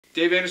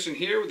Dave Anderson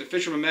here with the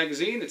Fisherman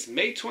magazine. It's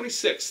May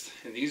 26th,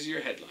 and these are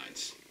your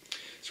headlines.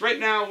 So right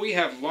now we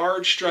have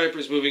large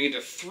stripers moving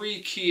into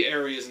 3 key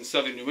areas in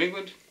southern New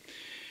England.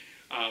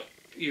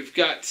 You've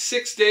got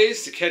 6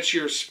 days to catch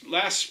your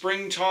last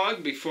spring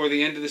tog before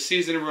the end of the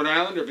season in Rhode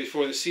Island or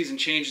before the season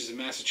changes in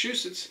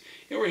Massachusetts.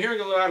 And we're hearing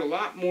about a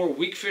lot more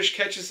weakfish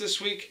catches this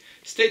week.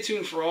 Stay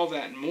tuned for all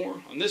that and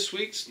more on this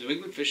week's New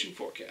England Fishing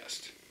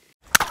Forecast.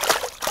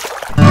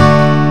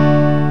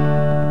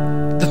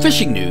 The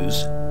fishing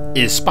news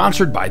is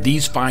sponsored by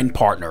these fine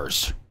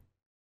partners.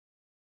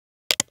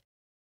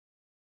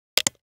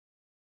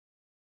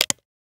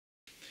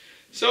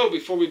 So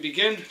before we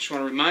begin, I just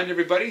want to remind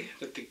everybody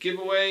that the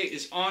giveaway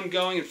is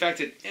ongoing. In fact,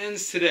 it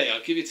ends today.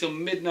 I'll give you till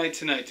midnight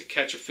tonight to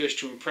catch a fish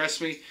to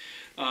impress me.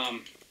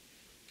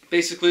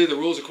 Basically, the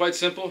rules are quite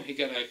simple. You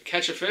got to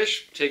catch a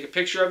fish, take a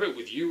picture of it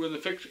with you in the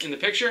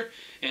picture,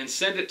 and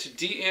send it to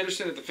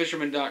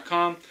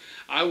danderson@thefisherman.com.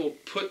 I will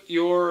put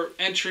your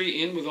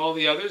entry in with all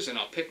the others, and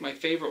I'll pick my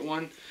favorite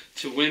one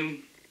to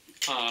win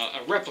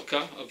a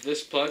replica of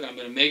this plug I'm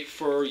going to make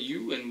for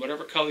you in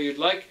whatever color you'd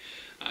like.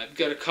 I've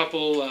got a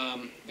couple.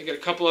 I got a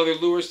couple other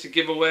lures to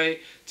give away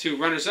to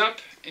runners-up,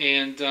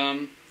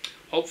 and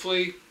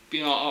hopefully.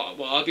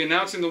 I'll be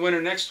announcing the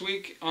winner next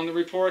week on the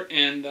report,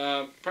 and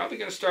probably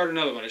going to start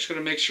another one. I'm just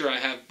going to make sure I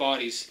have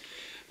bodies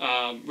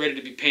ready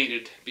to be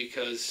painted,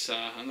 because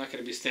I'm not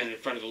going to be standing in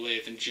front of the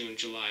lathe in June,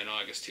 July, and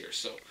August here.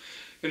 So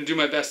I'm going to do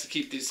my best to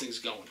keep these things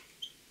going.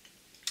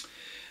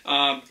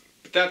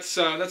 But that's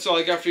all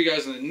I got for you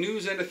guys on the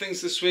news end of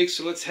things this week.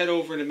 So let's head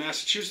over into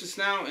Massachusetts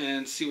now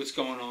and see what's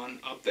going on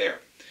up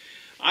there.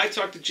 I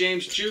talked to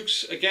James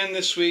Jukes again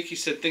this week. He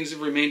said things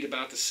have remained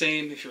about the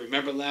same. If you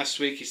remember last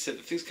week, he said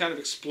that things kind of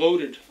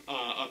exploded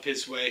up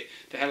his way.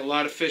 They had a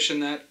lot of fish in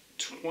that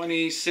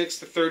 26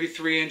 to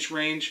 33 inch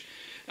range,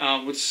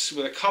 with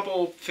a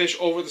couple fish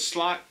over the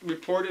slot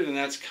reported, and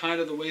that's kind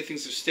of the way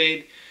things have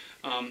stayed.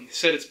 He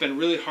said it's been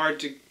really hard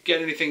to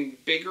get anything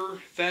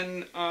bigger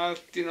than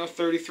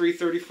 33,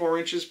 34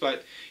 inches,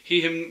 but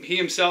he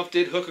himself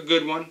did hook a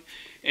good one,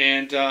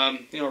 and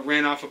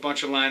ran off a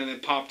bunch of line and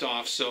then popped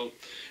off. So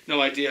no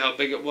idea how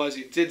big it was.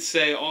 He did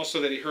say also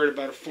that he heard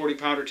about a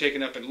 40-pounder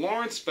taken up in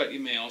Lawrence, but you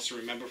may also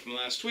remember from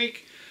last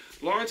week,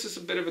 Lawrence is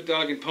a bit of a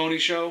dog and pony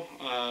show.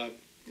 A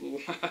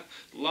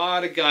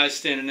lot of guys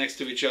standing next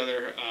to each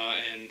other,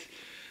 and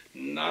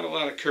not a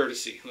lot of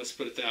courtesy, let's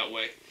put it that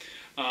way.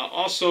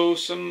 Also,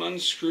 some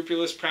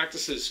unscrupulous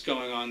practices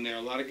going on there.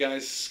 A lot of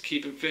guys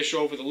keeping fish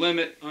over the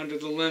limit, under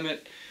the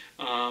limit,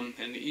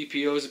 and the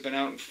EPOs have been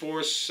out in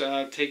force,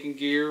 taking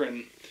gear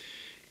and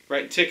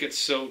writing tickets.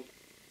 So,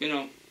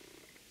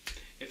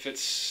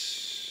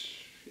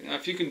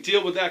 if you can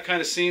deal with that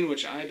kind of scene,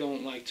 which I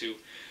don't like to,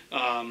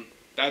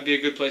 that'd be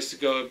a good place to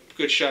go. A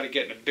good shot at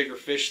getting a bigger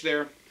fish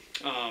there.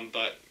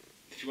 But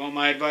if you want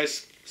my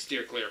advice,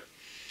 steer clear.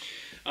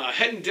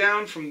 Heading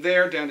down from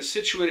there, down to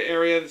Scituate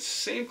area, the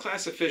same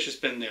class of fish has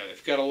been there.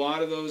 They've got a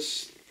lot of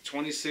those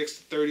 26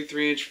 to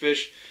 33 inch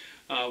fish,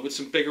 with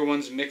some bigger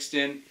ones mixed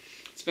in.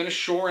 It's been a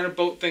shore and a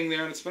boat thing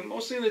there, and it's been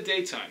mostly in the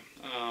daytime.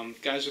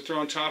 Guys are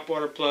throwing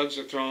topwater plugs,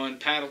 they're throwing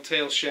paddle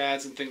tail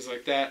shads and things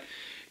like that,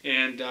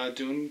 and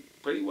doing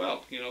pretty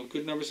well.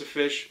 Good numbers of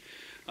fish.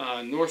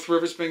 North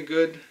River's been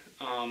good,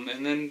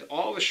 and then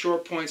all the shore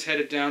points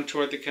headed down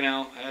toward the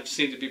canal have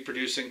seemed to be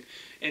producing.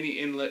 Any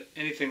inlet,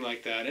 anything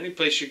like that, any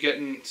place you're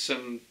getting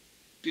some,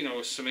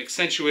 some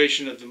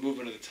accentuation of the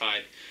movement of the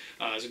tide,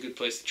 is a good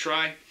place to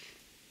try.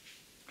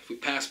 If we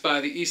pass by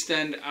the east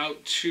end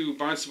out to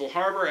Barnstable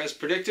Harbor, as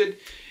predicted,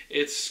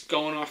 it's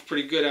going off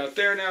pretty good out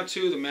there now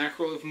too. The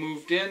mackerel have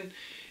moved in,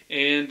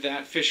 and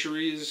that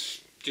fishery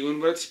is doing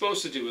what it's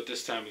supposed to do at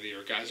this time of the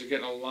year. Guys are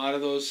getting a lot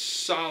of those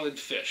solid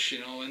fish,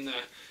 in the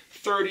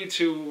 30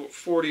 to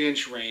 40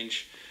 inch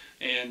range.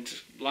 And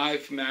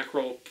live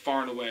mackerel,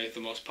 far and away the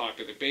most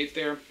popular bait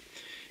there.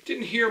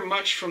 Didn't hear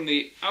much from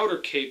the Outer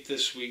Cape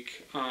this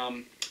week,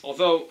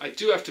 although I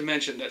do have to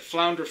mention that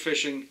flounder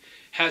fishing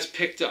has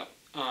picked up.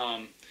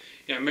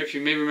 If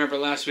you may remember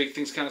last week,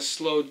 things kind of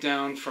slowed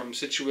down from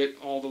Scituate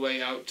all the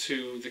way out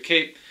to the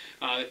Cape.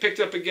 They picked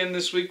up again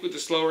this week with the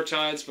slower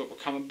tides, but we're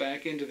coming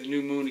back into the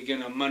new moon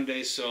again on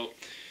Monday. So,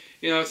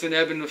 it's an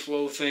ebb and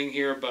flow thing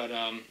here, but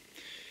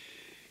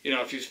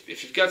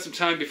if you've got some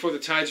time before the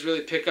tides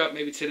really pick up,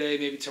 maybe today,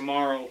 maybe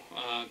tomorrow,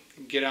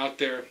 get out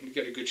there and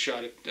get a good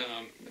shot at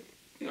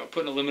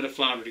putting a limit of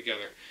flounder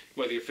together,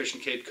 whether you're fishing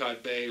Cape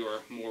Cod Bay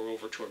or more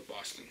over toward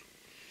Boston.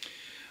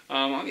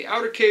 On the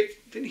Outer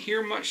Cape, didn't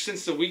hear much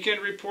since the weekend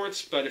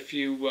reports, but if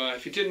you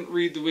didn't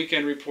read the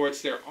weekend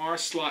reports, there are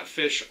slot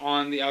fish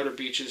on the outer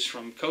beaches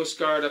from Coast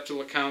Guard up to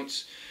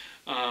LeCounte,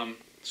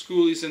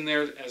 schoolies in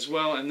there as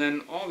well, and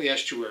then all the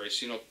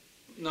estuaries,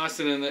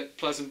 Nauset Inlet,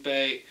 Pleasant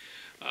Bay,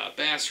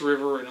 Bass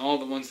River, and all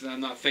the ones that I'm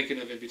not thinking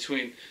of in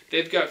between.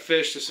 They've got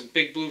fish. There's some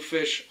big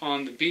bluefish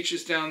on the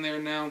beaches down there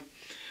now.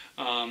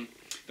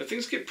 But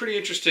things get pretty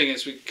interesting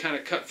as we kind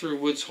of cut through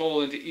Woods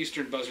Hole into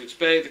eastern Buzzards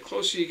Bay. The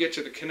closer you get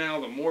to the canal,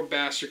 the more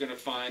bass you're going to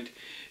find,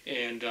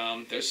 and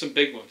there's some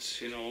big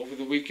ones. Over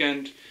the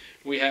weekend,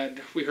 We heard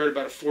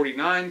about a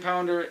 49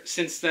 pounder.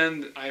 Since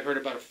then, I heard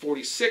about a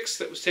 46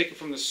 that was taken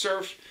from the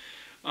surf.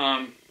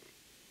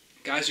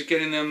 Guys are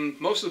getting them.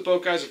 Most of the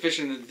boat guys are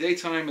fishing in the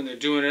daytime, and they're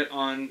doing it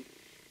on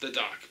the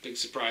dock. Big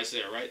surprise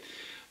there, right?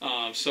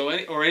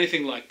 Or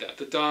anything like that.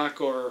 The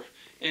dock or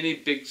any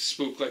big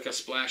spook like a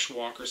splash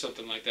walk or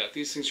something like that.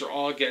 These things are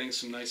all getting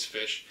some nice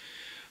fish.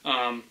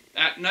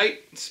 At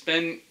night, it's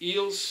been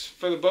eels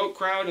for the boat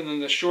crowd, and then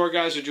the shore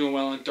guys are doing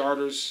well on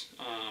darters.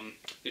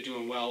 They're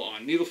doing well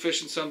on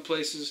needlefish in some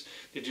places.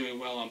 They're doing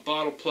well on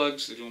bottle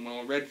plugs. They're doing well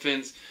on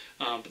redfins.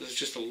 But there's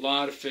just a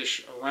lot of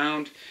fish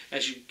around.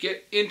 As you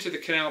get into the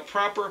canal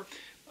proper,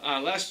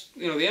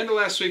 the end of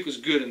last week was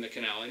good in the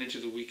canal and into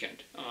the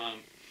weekend.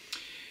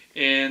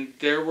 And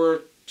there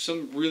were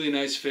some really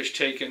nice fish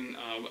taken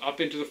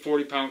up into the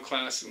 40-pound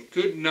class, and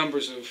good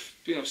numbers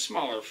of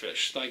smaller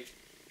fish, like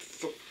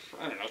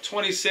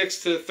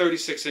 26 to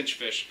 36-inch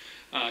fish.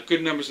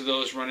 Good numbers of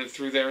those running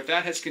through there.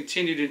 That has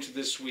continued into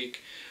this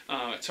week.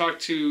 I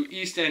talked to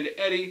East End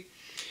Eddie,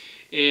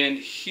 and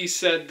he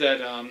said that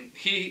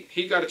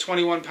he got a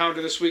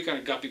 21-pounder this week on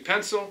a guppy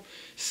pencil.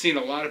 Seen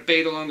a lot of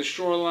bait along the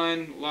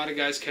shoreline, a lot of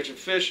guys catching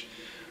fish.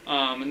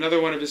 Another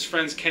one of his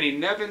friends, Kenny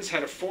Nevins,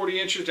 had a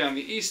 40-incher down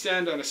the East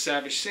End on a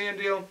Savage sand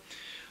eel.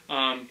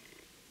 And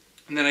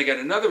then I got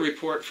another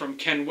report from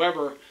Ken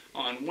Weber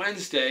on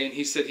Wednesday, and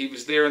he said he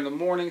was there in the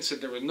morning,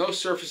 said there was no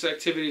surface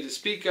activity to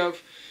speak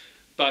of,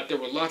 but there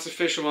were lots of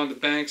fish along the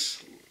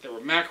banks. There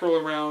were mackerel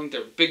around,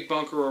 there were big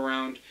bunker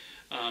around,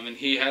 and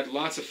he had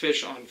lots of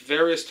fish on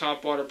various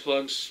topwater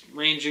plugs,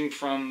 ranging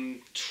from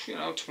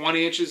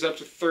 20 inches up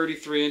to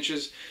 33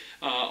 inches.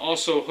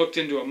 Also hooked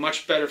into a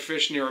much better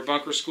fish near a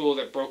bunker school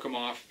that broke him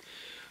off.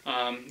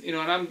 And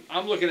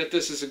I'm looking at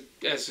this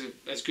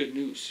as good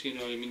news.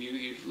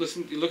 You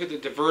look at the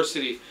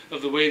diversity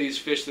of the way these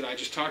fish that I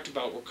just talked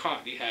about were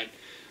caught. You had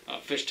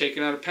fish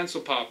taken on a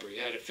pencil popper.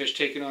 You had a fish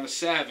taken on a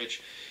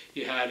Savage.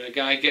 You had a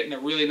guy getting a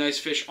really nice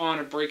fish on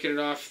and breaking it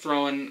off,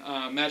 throwing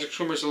magic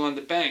swimmers along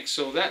the bank.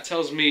 So that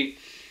tells me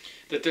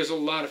that there's a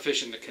lot of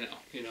fish in the canal,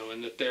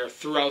 and that they're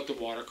throughout the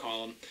water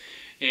column.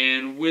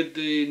 And with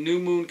the new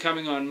moon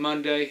coming on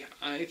Monday,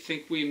 I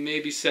think we may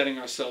be setting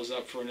ourselves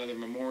up for another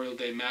Memorial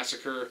Day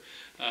massacre.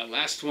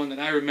 Last one that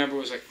I remember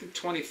was like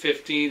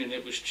 2015, and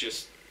it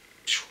was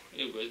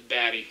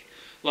batty.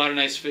 A lot of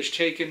nice fish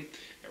taken.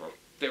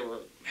 There were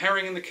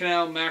herring in the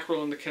canal,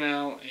 mackerel in the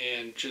canal,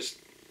 and just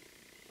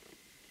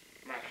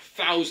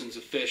thousands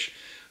of fish,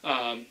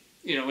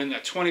 in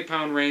that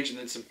 20-pound range, and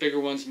then some bigger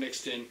ones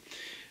mixed in.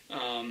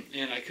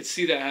 And I could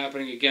see that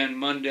happening again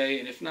Monday,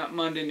 and if not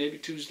Monday, maybe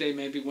Tuesday,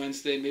 maybe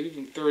Wednesday, maybe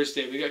even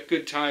Thursday. We got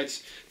good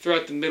tides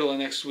throughout the middle of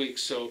next week,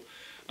 so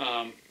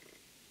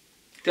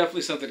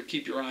definitely something to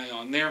keep your eye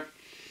on there.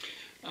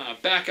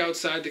 Back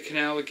outside the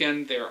canal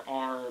again,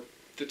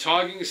 the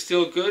togging is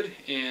still good,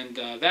 and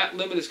that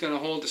limit is going to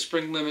hold. The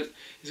spring limit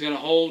is going to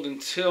hold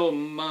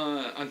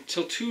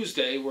until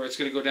Tuesday, where it's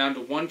going to go down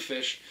to one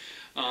fish.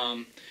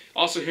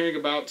 Also hearing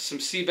about some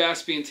sea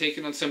bass being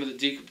taken on some of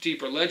the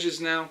deeper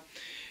ledges now.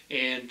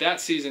 And that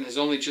season has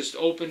only just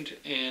opened,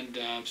 and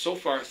so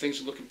far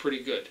things are looking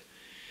pretty good.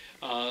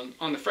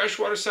 On the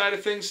freshwater side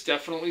of things,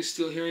 definitely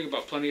still hearing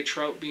about plenty of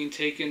trout being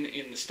taken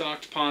in the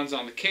stocked ponds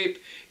on the Cape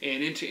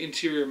and into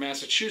interior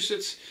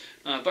Massachusetts.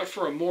 But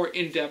for a more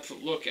in-depth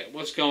look at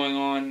what's going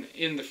on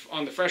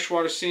on the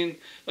freshwater scene,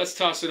 let's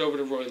toss it over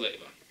to Roy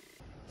Leva.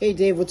 Hey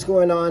Dave, what's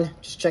going on?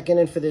 Just checking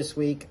in for this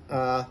week.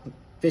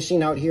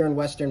 Fishing out here in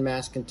Western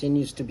Mass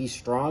continues to be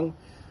strong.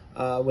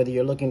 Whether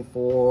you're looking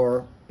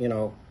for,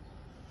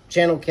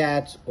 channel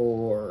cats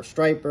or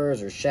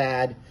stripers or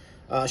shad.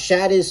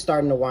 Shad is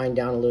starting to wind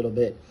down a little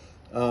bit.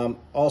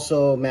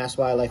 Also, Mass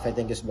Wildlife, I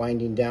think, is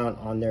winding down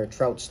on their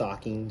trout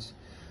stockings.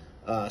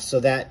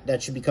 So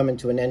that should be coming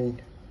to an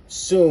end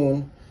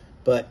soon.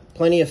 But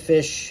plenty of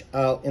fish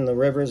out in the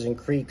rivers and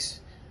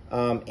creeks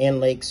and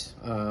lakes.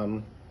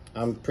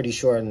 I'm pretty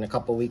sure in a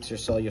couple weeks or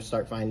so, you'll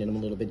start finding them a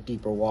little bit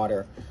deeper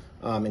water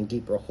and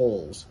deeper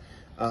holes.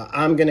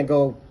 I'm going to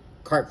go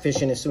carp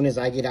fishing as soon as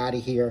I get out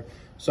of here.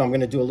 So I'm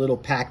going to do a little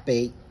pack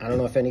bait. I don't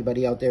know if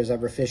anybody out there has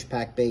ever fished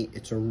pack bait.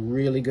 It's a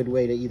really good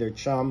way to either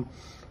chum,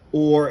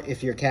 or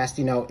if you're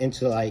casting out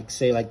into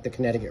say the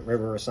Connecticut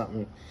River or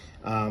something,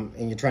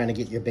 and you're trying to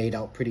get your bait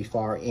out pretty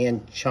far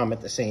and chum at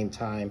the same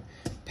time.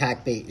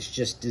 Pack bait is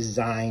just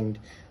designed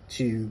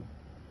to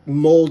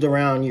mold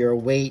around your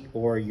weight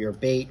or your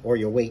bait, or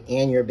your weight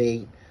and your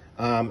bait.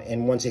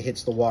 And once it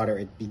hits the water,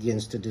 it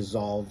begins to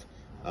dissolve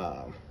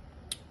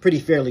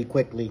pretty fairly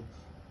quickly.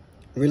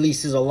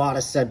 Releases a lot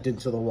of scent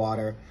into the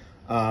water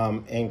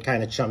and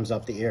kind of chums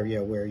up the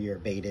area where your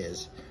bait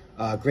is.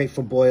 Great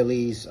for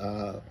boilies,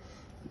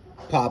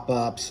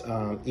 pop-ups,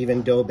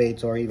 even dough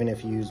baits, or even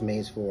if you use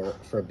maize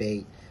for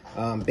bait.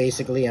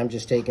 Basically, I'm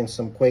just taking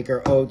some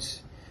Quaker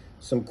oats,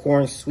 some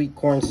sweet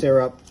corn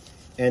syrup,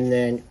 and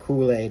then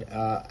Kool-Aid.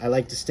 I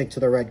like to stick to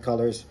the red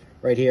colors.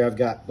 Right here, I've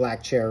got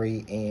black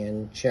cherry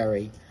and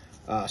cherry.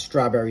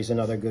 Strawberry is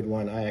another good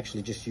one. I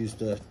actually just used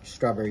the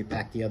strawberry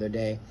pack the other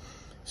day.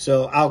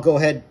 So I'll go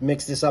ahead,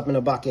 mix this up in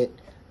a bucket,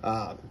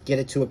 get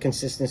it to a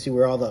consistency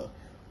where all the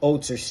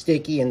oats are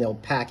sticky and they'll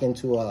pack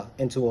into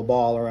a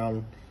ball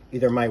around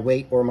either my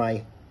weight or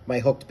my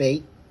hooked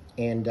bait.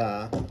 And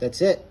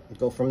that's it.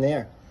 Go from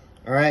there.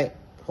 All right.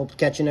 Hope to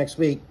catch you next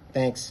week.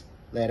 Thanks.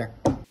 Later.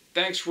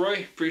 Thanks, Roy.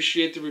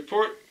 Appreciate the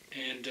report.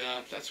 And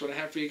that's what I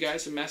have for you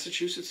guys in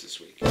Massachusetts this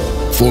week.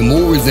 For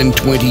more than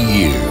 20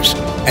 years,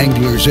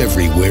 anglers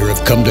everywhere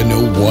have come to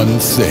know one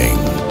thing: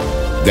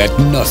 that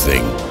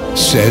nothing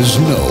says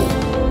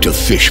no to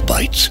fish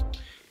bites.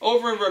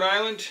 Over in Rhode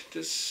Island,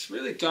 this is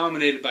really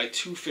dominated by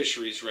two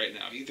fisheries right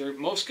now.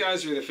 Most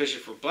guys are either fishing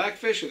for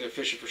blackfish or they're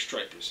fishing for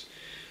stripers.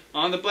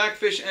 On the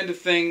blackfish end of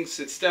things,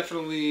 it's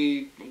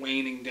definitely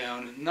waning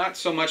down. Not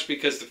so much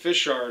because the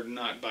fish are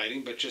not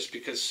biting, but just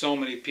because so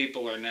many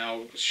people are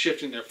now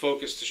shifting their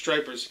focus to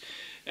stripers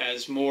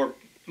as more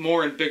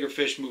and bigger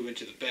fish move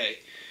into the bay.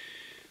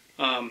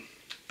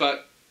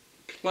 But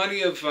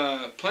plenty of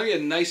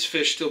nice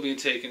fish still being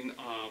taken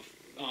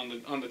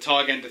on the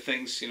tog end of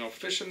things.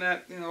 Fish in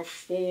that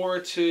 4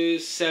 to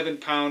 7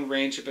 pound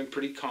range have been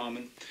pretty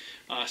common.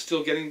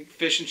 Still getting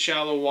fish in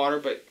shallow water,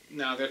 but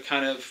now they're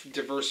kind of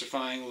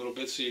diversifying a little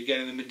bit, so you're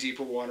getting them in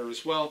deeper water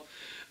as well.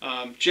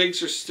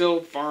 Jigs are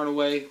still far and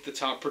away the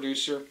top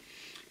producer,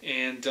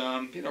 and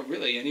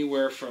really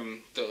anywhere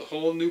from the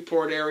whole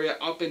Newport area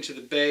up into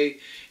the bay,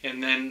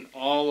 and then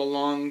all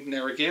along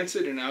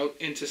Narragansett and out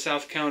into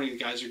South County, the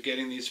guys are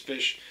getting these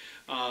fish.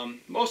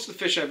 Most of the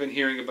fish I've been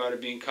hearing about are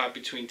being caught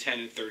between 10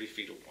 and 30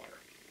 feet of water.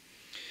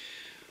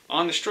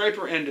 On the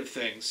striper end of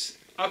things,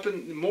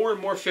 more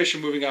and more fish are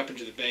moving up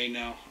into the bay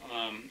now,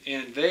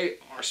 and they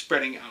are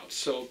spreading out.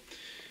 So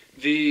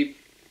the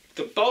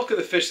bulk of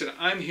the fish that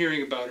I'm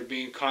hearing about are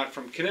being caught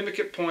from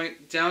Connecticut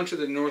Point down to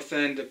the north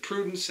end of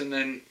Prudence, and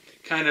then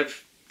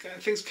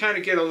things kind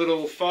of get a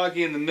little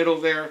foggy in the middle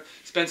there.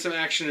 It's been some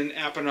action in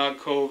Apponaug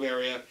Cove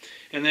area,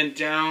 and then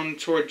down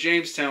toward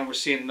Jamestown we're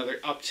seeing another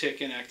uptick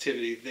in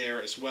activity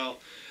there as well.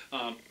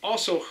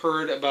 Also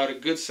heard about a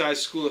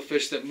good-sized school of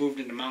fish that moved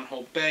into Mount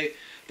Hope Bay.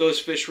 Those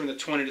fish were in the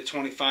 20 to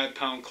 25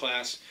 pound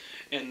class,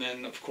 and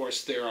then of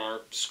course there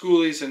are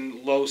schoolies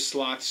and low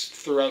slots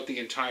throughout the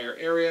entire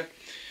area.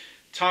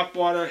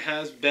 Topwater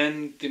has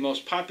been the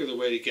most popular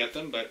way to get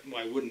them, but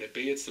why wouldn't it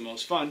be? It's the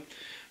most fun.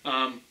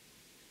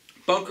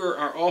 Bunker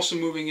are also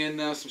moving in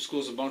now. Some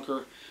schools of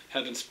bunker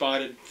have been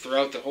spotted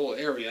throughout the whole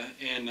area,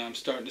 and I'm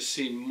starting to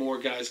see more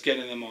guys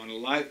getting them on a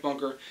live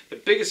bunker. The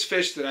biggest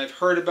fish that I've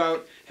heard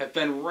about have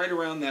been right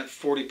around that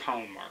 40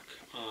 pound mark.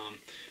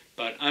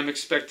 But I'm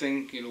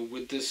expecting,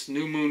 with this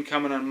new moon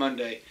coming on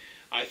Monday,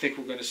 I think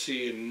we're going to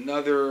see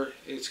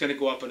it's going to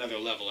go up another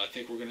level. I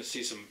think we're going to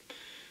see some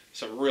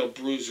real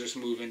bruisers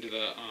move into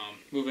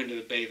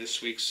the bay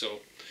this week, so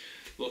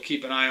we'll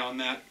keep an eye on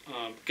that.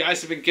 Guys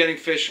have been getting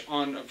fish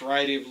on a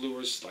variety of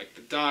lures like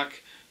the dock,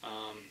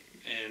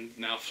 and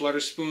now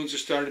flutter spoons are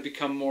starting to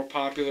become more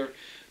popular.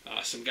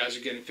 Some guys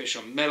are getting fish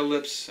on metal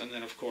lips, and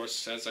then of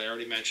course, as I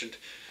already mentioned,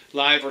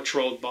 live or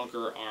trolled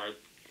bunker are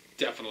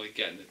definitely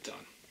getting it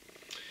done.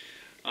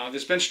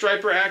 There's been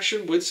striper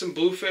action with some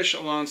bluefish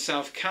along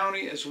South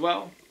County as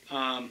well.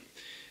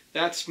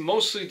 That's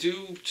mostly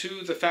due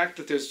to the fact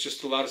that there's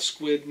just a lot of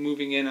squid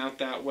moving in out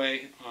that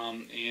way,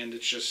 and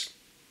it's just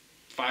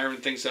firing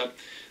things up.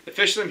 The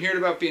fish that I'm hearing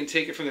about being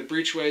taken from the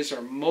breachways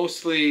are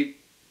mostly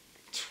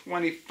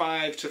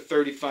 25 to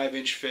 35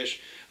 inch fish.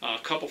 A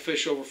couple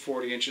fish over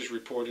 40 inches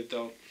reported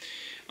though.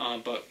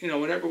 But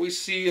whenever we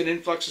see an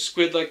influx of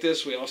squid like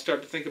this, we all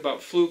start to think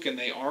about fluke, and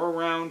they are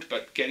around,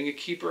 but getting a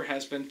keeper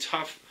has been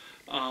tough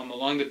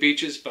along the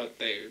beaches, but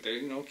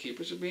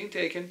keepers are being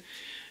taken.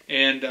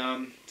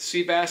 And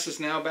sea bass is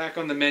now back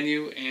on the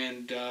menu,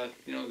 and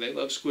they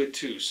love squid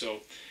too. So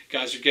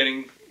guys are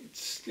getting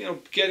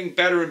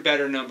better and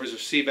better numbers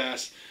of sea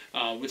bass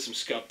with some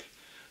scup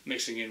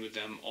mixing in with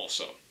them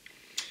also.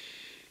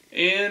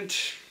 And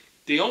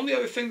the only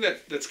other thing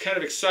that's kind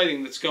of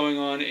exciting that's going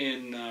on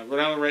in Rhode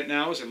Island right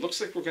now is it looks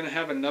like we're going to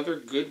have another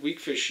good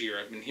weakfish year.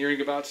 I've been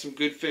hearing about some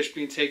good fish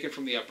being taken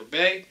from the Upper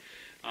Bay.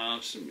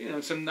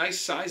 Some nice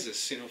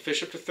sizes.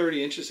 Fish up to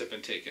 30 inches have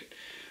been taken.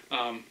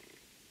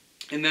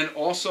 And then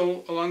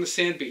also along the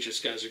sand beaches,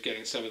 guys are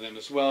getting some of them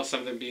as well.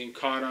 Some of them being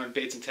caught on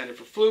baits intended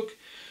for fluke.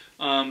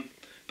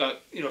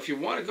 But if you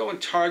want to go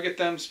and target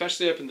them,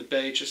 especially up in the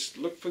bay, just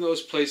look for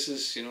those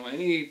places.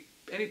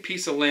 Any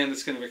piece of land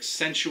that's going to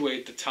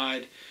accentuate the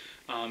tide.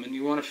 And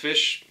you want to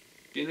fish.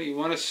 You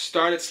want to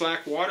start at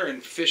slack water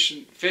and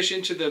fish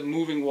into the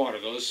moving water.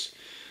 Those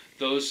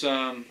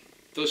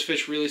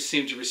fish really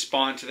seem to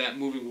respond to that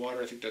moving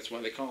water. I think that's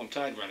why they call them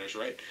tide runners,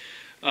 right?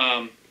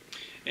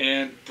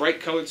 And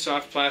bright colored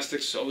soft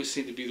plastics always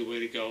seem to be the way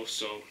to go.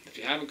 So if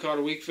you haven't caught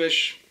a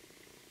weakfish,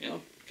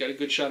 got a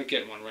good shot at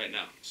getting one right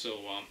now. So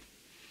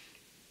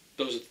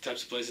those are the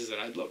types of places that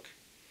I'd look.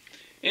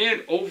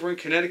 And over in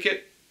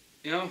Connecticut,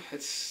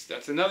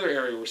 that's another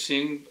area we're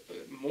seeing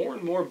more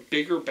and more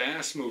bigger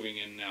bass moving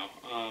in now.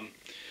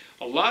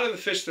 A lot of the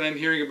fish that I'm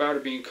hearing about are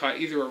being caught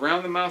either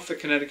around the mouth of the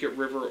Connecticut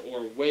River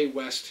or way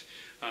west.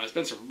 There's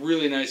been some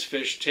really nice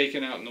fish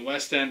taken out in the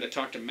west end. I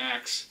talked to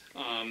Max,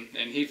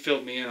 and he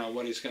filled me in on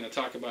what he's going to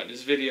talk about in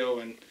his video,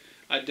 and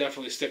I'd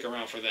definitely stick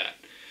around for that.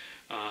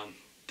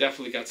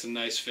 Definitely got some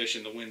nice fish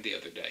in the wind the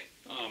other day.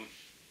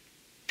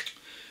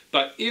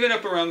 But even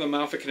up around the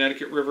mouth of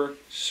Connecticut River,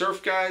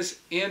 surf guys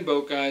and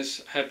boat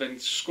guys have been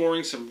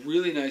scoring some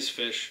really nice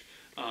fish,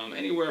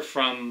 anywhere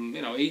from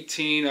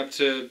 18 up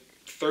to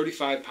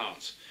 35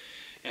 pounds.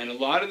 And a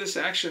lot of this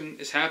action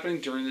is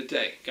happening during the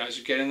day. Guys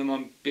are getting them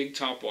on big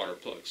topwater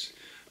plugs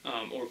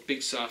or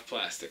big soft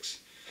plastics.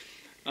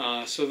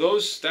 So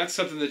that's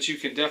something that you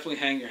can definitely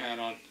hang your hat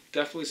on.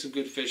 Definitely some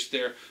good fish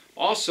there.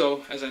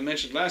 Also, as I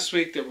mentioned last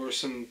week, there were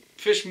some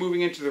fish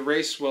moving into the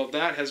race. Well,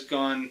 that has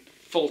gone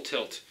full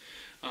tilt.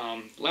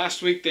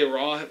 Last week they were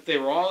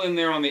all in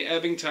there on the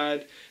ebbing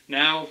tide.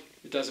 Now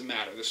it doesn't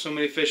matter. There's so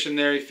many fish in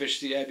there. You fish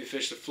the ebb, you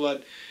fish the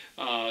flood.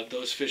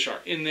 Those fish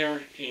are in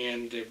there,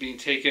 and they're being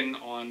taken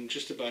on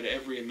just about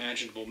every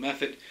imaginable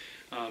method.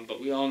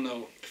 But we all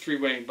know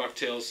three-weighing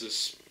bucktails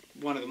is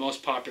one of the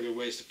most popular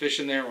ways to fish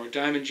in there, or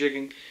diamond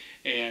jigging,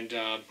 and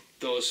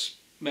those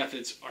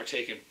methods are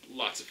taking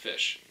lots of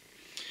fish.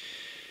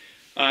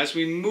 As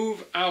we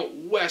move out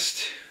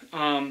west,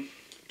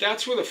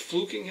 that's where the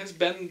fluking has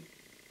been,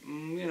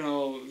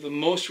 the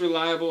most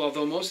reliable.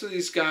 Although most of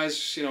these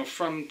guys,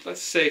 from,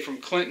 let's say, from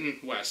Clinton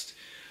west,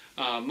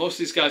 most of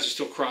these guys are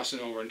still crossing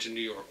over into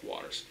New York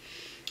waters.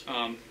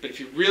 But if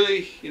you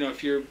really,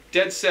 if you're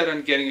dead set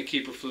on getting a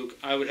keeper fluke,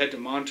 I would head to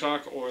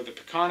Montauk or the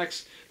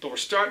Peconics. But we're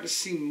starting to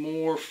see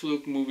more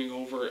fluke moving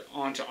over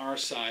onto our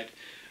side,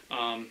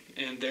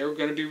 and they're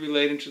going to be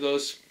relating to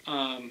those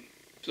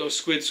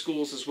squid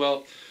schools as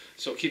well.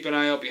 So keep an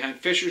eye out behind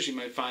fishers. You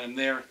might find them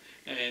there,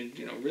 and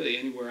really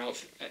anywhere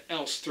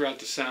else throughout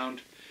the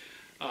sound.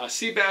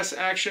 Sea bass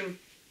action,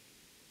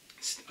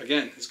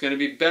 again, is going to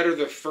be better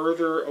the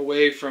further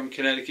away from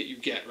Connecticut you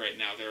get right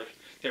now.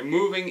 They're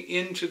moving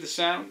into the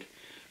sound,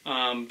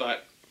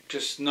 but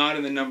just not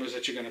in the numbers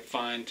that you're going to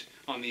find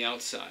on the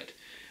outside.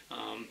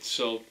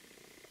 So,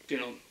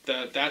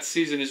 that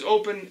season is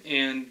open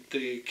and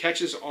the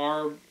catches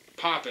are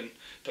popping,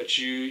 but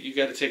you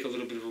got to take a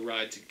little bit of a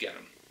ride to get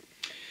them.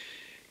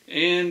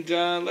 And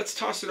let's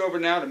toss it over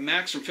now to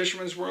Max from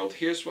Fisherman's World.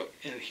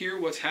 Hear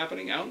what's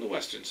happening out in the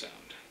Western Sound.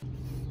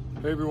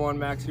 Hey everyone,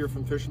 Max here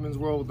from Fisherman's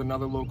World with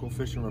another local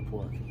fishing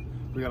report.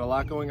 We got a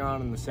lot going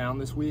on in the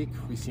Sound this week.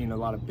 We've seen a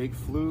lot of big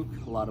fluke,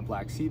 a lot of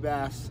black sea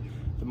bass,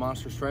 the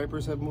monster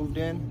stripers have moved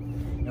in,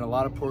 and a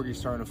lot of porgies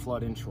starting to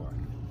flood inshore.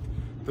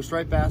 The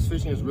striped bass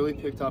fishing has really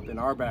picked up in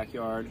our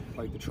backyard,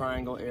 like the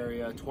Triangle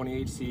area,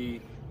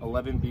 28C,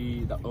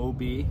 11B, the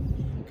OB.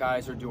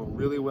 Guys are doing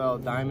really well,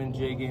 diamond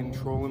jigging,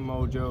 trolling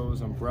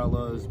mojos,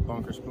 umbrellas,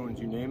 bunker spoons,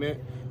 you name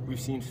it. We've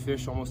seen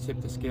fish almost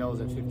tip the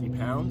scales at 50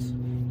 pounds.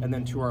 And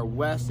then to our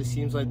west, it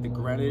seems like the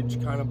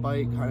Greenwich kind of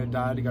bite kind of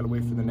died. You got to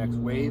wait for the next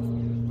wave.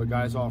 But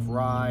guys off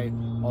Rye,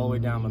 all the way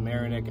down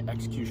Mamaroneck,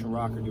 Execution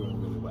Rock are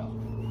doing really well.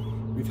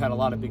 We've had a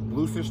lot of big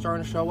bluefish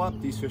starting to show up.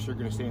 These fish are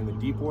going to stay in the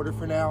deep water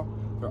for now.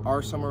 There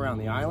are some around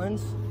the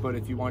islands, but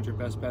if you want your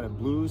best bet at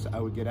blues, I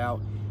would get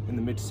out in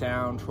the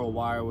mid-sound, troll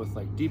wire with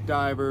like deep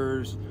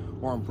divers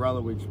or umbrella,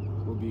 which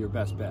will be your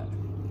best bet.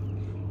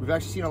 We've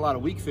actually seen a lot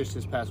of weakfish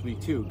this past week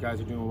too. Guys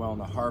are doing well in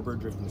the harbor,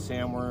 drifting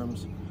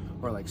sandworms,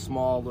 or like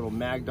small little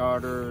mag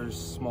darters,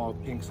 small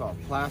pink soft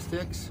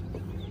plastics.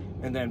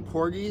 And then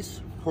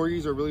porgies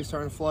are really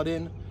starting to flood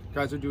in.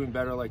 Guys are doing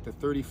better like the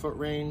 30-foot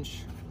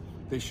range.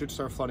 They should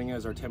start flooding in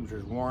as our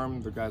temperatures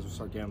warm. The guys will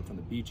start getting from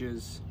the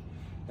beaches.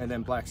 And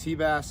then black sea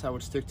bass, I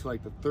would stick to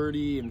like the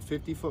 30 and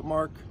 50-foot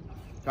mark.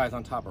 Guys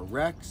on top of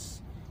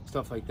wrecks,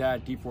 stuff like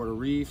that, deep water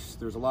reefs.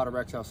 There's a lot of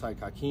wrecks outside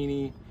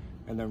Kakini,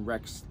 and then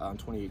wrecks on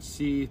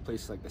 28C,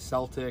 places like the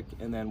Celtic,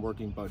 and then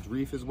working Budge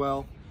Reef as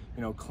well.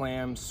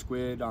 Clams,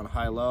 squid on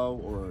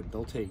high-low, or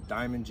they'll take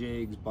diamond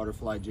jigs,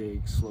 butterfly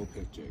jigs, slow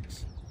pick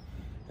jigs.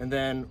 And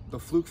then the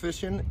fluke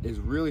fishing is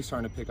really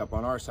starting to pick up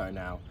on our side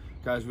now.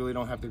 Guys really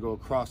don't have to go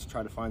across to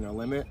try to find their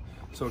limit.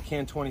 So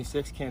can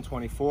 26, can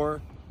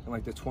 24, in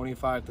like the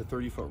 25 to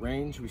 30-foot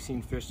range. We've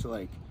seen fish to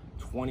like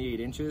 28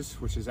 inches,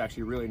 which is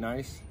actually really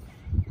nice.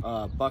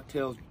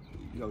 Bucktails,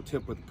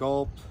 tip with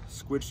gulp,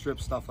 squid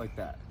strips, stuff like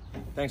that.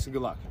 Thanks and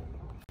good luck.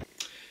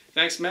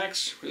 Thanks,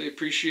 Max. Really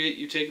appreciate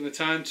you taking the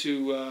time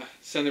to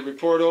send the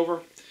report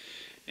over,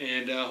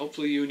 and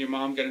hopefully you and your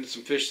mom got into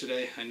some fish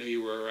today. I know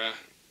you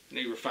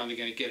were finally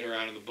going to get her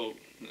out on the boat.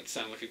 That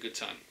sounded like a good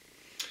time.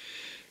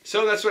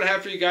 So that's what I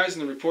have for you guys in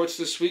the reports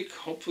this week.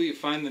 Hopefully you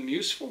find them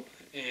useful,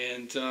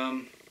 and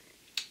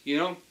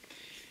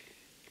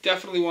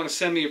definitely want to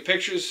send me your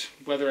pictures,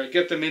 whether I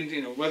get them in,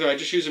 whether I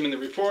just use them in the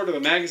report or the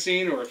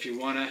magazine, or if you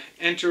want to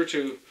enter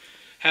to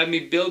have me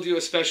build you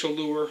a special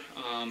lure.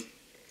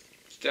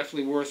 It's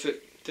definitely worth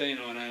it,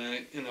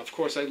 and of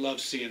course I love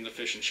seeing the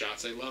fishing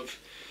shots. I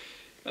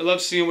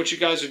love seeing what you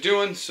guys are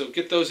doing, so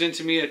get those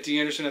into me at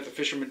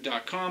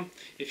danderson@thefisherman.com.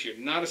 If you're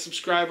not a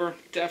subscriber,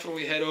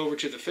 definitely head over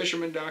to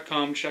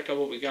thefisherman.com, check out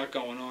what we got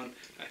going on.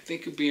 I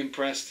think you'll be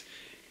impressed,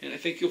 and I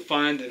think you'll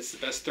find that it's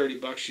the best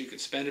 $30 you can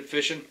spend at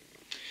fishing.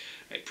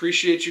 I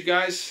appreciate you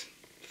guys.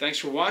 Thanks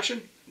for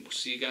watching, and we'll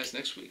see you guys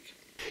next week.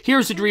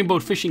 Here's the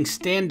Dreamboat Fishing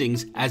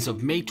standings as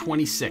of May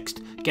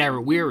 26th.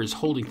 Garrett Weir is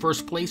holding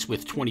first place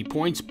with 20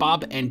 points.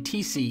 Bob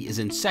NTC is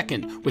in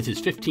second with his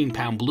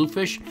 15-pound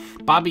bluefish.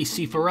 Bobby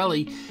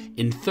Cifarelli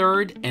in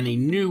third, and a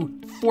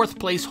new fourth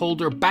place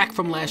holder back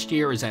from last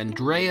year is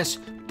Andreas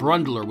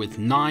Brundler with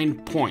 9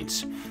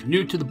 points.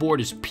 New to the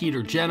board is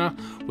Peter Jenna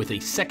with a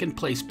second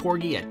place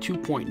porgy at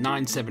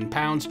 2.97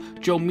 pounds.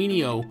 Joe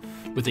Minio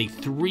with a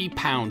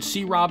 3-pound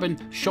sea robin.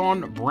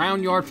 Sean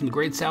Brownyard from the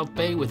Great South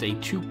Bay with a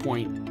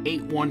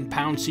 2.81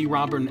 pound sea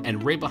robin,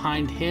 and right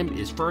behind him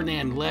is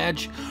Fernand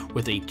Ledge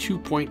with a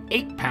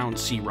 2.8 pound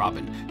sea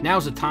robin.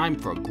 Now's the time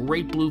for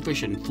great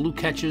bluefish and fluke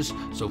catches,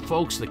 so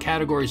folks, the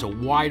categories are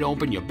wide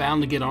open. You're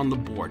bound to get on the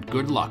board.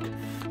 Good luck.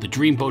 The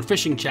Dreamboat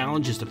Fishing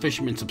Challenge is the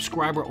Fisherman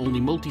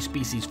subscriber-only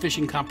multi-species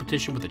fishing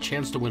competition with a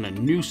chance to win a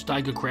new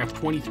Steigercraft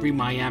 23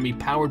 Miami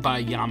powered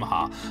by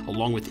Yamaha,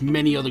 along with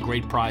many other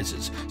great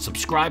prizes.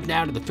 Subscribe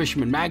now to the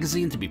Fisherman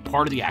magazine to be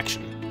part of the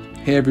action.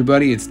 Hey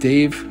everybody, it's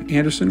Dave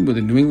Anderson with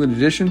the New England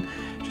edition.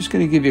 Just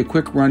going to give you a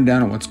quick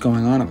rundown on what's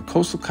going on the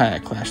Coastal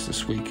Kayak Clash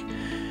this week.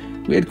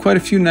 We had quite a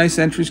few nice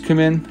entries come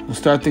in. We'll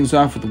start things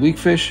off with the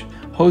weakfish.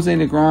 Jose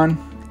Negron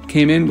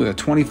came in with a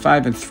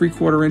 25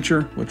 3/4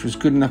 incher, which was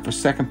good enough for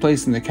second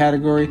place in the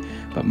category,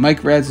 but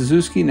Mike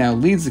Radzaszewski now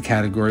leads the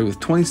category with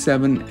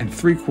 27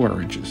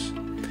 3/4 inches.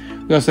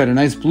 We also had a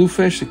nice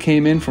bluefish that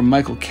came in from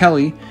Michael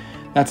Kelly.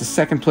 That's a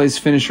second place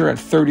finisher at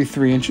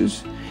 33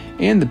 inches.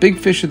 And the big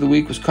fish of the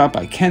week was caught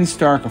by Ken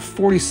Stark, a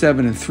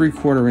 47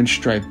 3/4 inch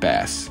striped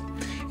bass.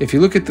 If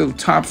you look at the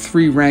top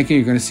 3 ranking,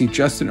 you're going to see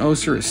Justin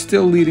Oser is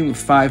still leading with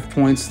 5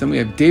 points. Then we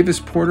have Davis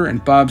Porter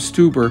and Bob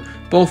Stuber,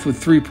 both with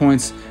 3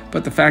 points.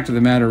 But the fact of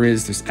the matter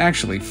is there's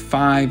actually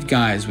 5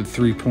 guys with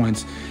 3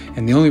 points.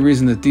 And the only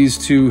reason that these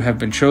two have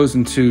been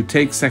chosen to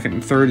take second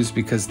and third is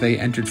because they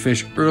entered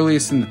fish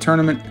earliest in the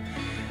tournament.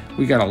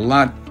 We got a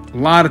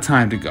lot of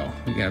time to go.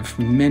 We got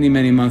many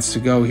months to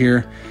go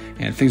here,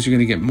 and things are going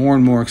to get more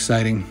and more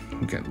exciting.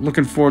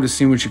 Looking forward to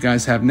seeing what you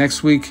guys have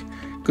next week.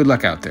 Good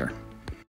luck out there.